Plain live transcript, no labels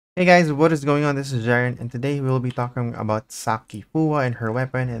Hey guys, what is going on? This is Jaren, and today we will be talking about Saki Fuwa and her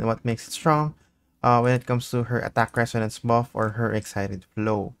weapon and what makes it strong when it comes to her attack resonance buff or her excited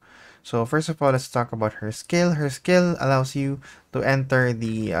flow. So first of all, let's talk about her skill. Her skill allows you to enter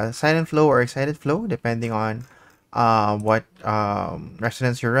the silent flow or excited flow depending on what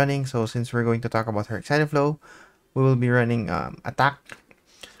resonance you're running. So since we're going to talk about her excited flow, we will be running attack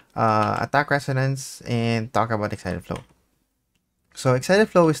resonance and talk about excited flow. So excited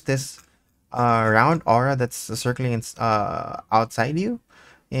flow is this round aura that's circling outside you,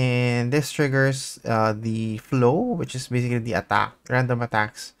 and this triggers the flow, which is basically the attack, random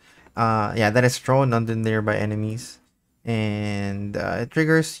attacks. Yeah, that is thrown on the nearby enemies, and it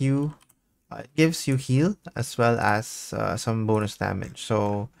triggers you. It gives you heal as well as some bonus damage.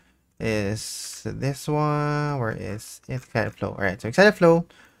 So is this one? Where is it? Excited flow. All right. So excited flow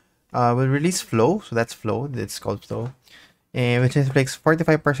will release flow. So that's flow. It's called flow, and which inflicts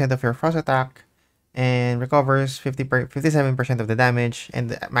 45% of your frost attack and recovers 57% of the damage, and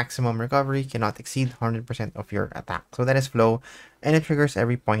the maximum recovery cannot exceed 100% of your attack. So that is flow, and it triggers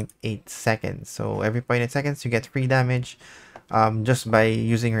every 0.8 seconds. So every 0.8 seconds you get free damage just by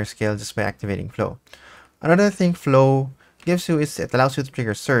using her skill, just by activating flow. Another thing flow gives you is it allows you to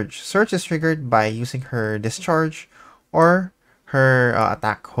trigger surge. Surge is triggered by using her discharge or her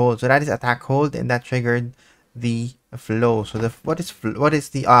attack hold. So that is attack hold, and that triggered the flow. So the what is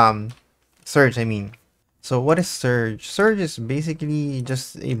the surge? I mean, so what is surge? Surge is basically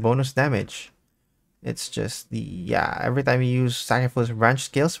just a bonus damage. It's just the every time you use sacrifice branch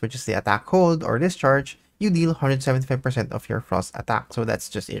skills, which is the attack hold or discharge, you deal 175% of your frost attack. So that's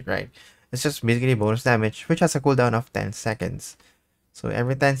just it, right? It's just basically bonus damage, which has a cooldown of 10 seconds. So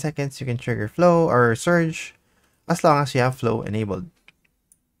every 10 seconds you can trigger flow or surge as long as you have flow enabled.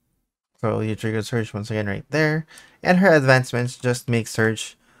 So you trigger surge once again right there. And her advancements just make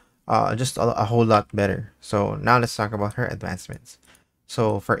surge just a whole lot better. So now let's talk about her advancements.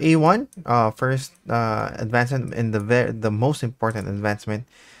 So for A1, first advancement in the most important advancement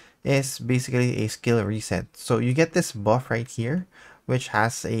is basically a skill reset. So you get this buff right here, which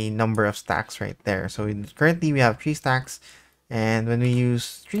has a number of stacks right there. So currently we have 3 stacks, and when we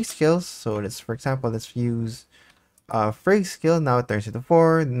use 3 skills, so let's, for example, let's use Frig's skill, now it turns into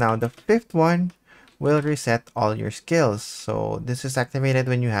 4. Now the 5th one will reset all your skills. So this is activated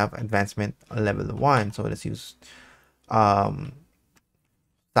when you have advancement level 1. So let's use um,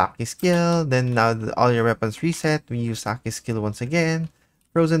 Saki skill. Then now all your weapons reset. We use Saki skill once again.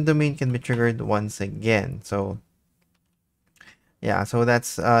 Frozen domain can be triggered once again. So yeah, so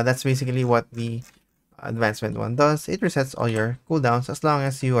that's basically what the advancement one does. It resets all your cooldowns as long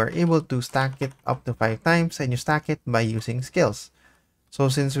as you are able to stack it up to 5 times, and you stack it by using skills. So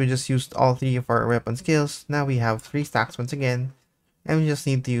since we just used all 3 of our weapon skills, now we have 3 stacks once again, and we just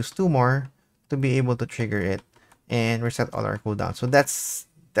need to use 2 more to be able to trigger it and reset all our cooldowns. So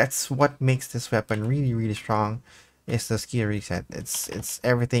that's what makes this weapon really strong, is the skill reset. It's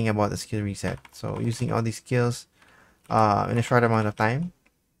everything about the skill reset. So using all these skills in a short amount of time,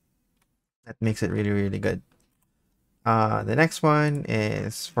 that makes it really good. The next one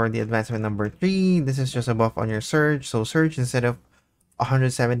is for the advancement number 3. This is just a buff on your surge. So surge, instead of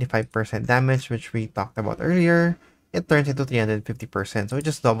 175% damage, which we talked about earlier, it turns into 350%. So it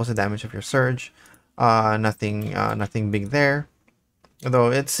just doubles the damage of your surge. Nothing big there.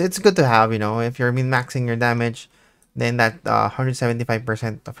 Although it's good to have, if you're min-maxing your damage, then that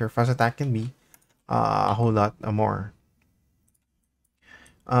 175% of your frost attack can be a whole lot more.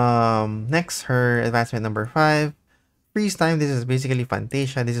 Next, her advancement number 5. Freeze time. This is basically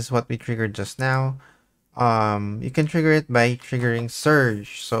Fantasia. This is what we triggered just now. You can trigger it by triggering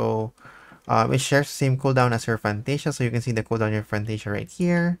Surge. So it shares the same cooldown as your Fantasia. So you can see the cooldown of your Fantasia right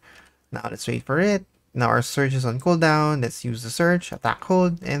here. Now let's wait for it. Now our Surge is on cooldown. Let's use the Surge, attack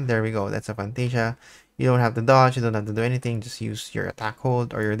hold, and there we go. That's a Fantasia. You don't have to dodge, you don't have to do anything. Just use your attack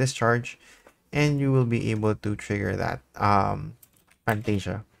hold or your discharge, and you will be able to trigger that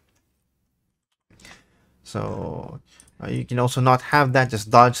Fantasia. So you can also not have that,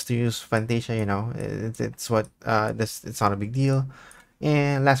 just dodge to use Fantasia, it's what it's not a big deal.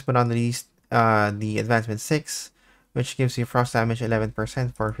 And last but not least, the advancement 6, which gives you frost damage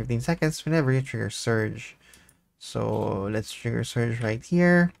 11% for 15 seconds whenever you trigger surge. So let's trigger surge right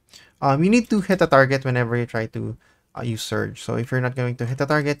here. You need to hit a target whenever you try to use surge. So if you're not going to hit a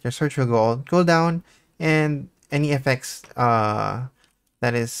target, your surge will go down, and any effects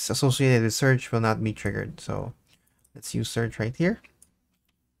that is associated with surge will not be triggered. So let's use surge right here.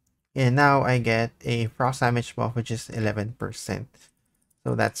 And now I get a frost damage buff, which is 11%.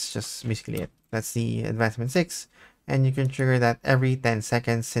 So that's just basically it. That's the advancement 6. and you can trigger that every 10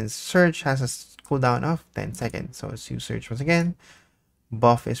 seconds since Surge has a cooldown of 10 seconds. So let's use Surge once again.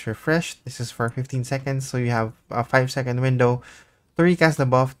 Buff is refreshed. This is for 15 seconds, so you have a 5-second window to recast the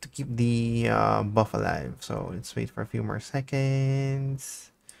buff to keep the buff alive. So let's wait for a few more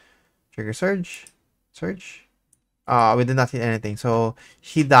seconds. Trigger Surge. Surge. We did not hit anything. So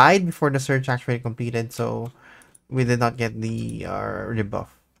she died before the Surge actually completed, so we did not get the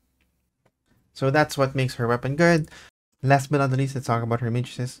rebuff. So that's what makes her weapon good. Last but not least, let's talk about her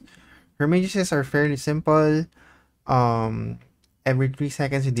matrices. Her matrices are fairly simple. Um, every 3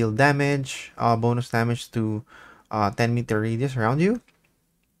 seconds you deal damage, bonus damage to 10-meter radius around you.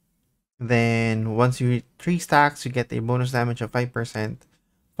 Then once you hit 3 stacks, you get a bonus damage of 5%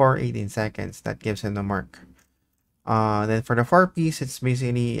 for 18 seconds. That gives him the mark. Then for the 4-piece, it's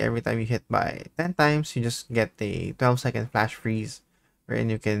basically every time you hit by 10 times, you just get a 12-second flash freeze, wherein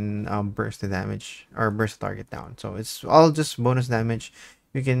you can burst the damage or burst the target down. So it's all just bonus damage.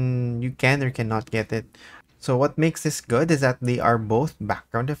 You can or cannot get it. So what makes this good is that they are both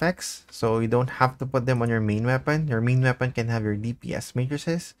background effects. So you don't have to put them on your main weapon. Your main weapon can have your DPS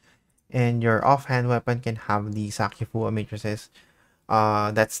matrices, and your offhand weapon can have the Saki Fuwa matrices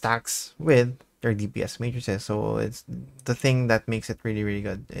that stacks with your DPS matrices. So it's the thing that makes it really, really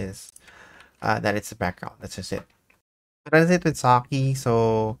good is that it's the background. That's just it. That's it with Saki.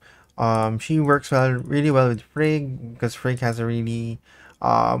 So she works really well with Frigg, because Frigg has a really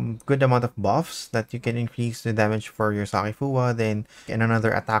good amount of buffs that you can increase the damage for your Saki Fuwa. Then in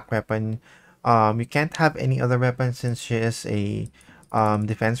another attack weapon, you can't have any other weapon since she is a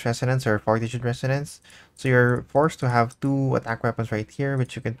defense resonance or fortitude resonance. So you're forced to have 2 attack weapons right here,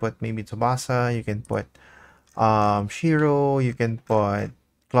 which you can put maybe Tsubasa, you can put Shiro, you can put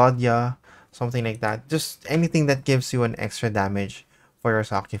Claudia, something like that. Just anything that gives you an extra damage for your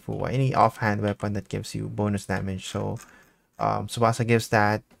Saki Fuwa. Any offhand weapon that gives you bonus damage. So Tsubasa gives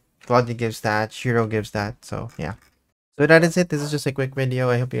that, Claudia gives that, Shiro gives that. So yeah. So that is it. This is just a quick video.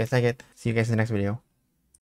 I hope you guys like it. See you guys in the next video.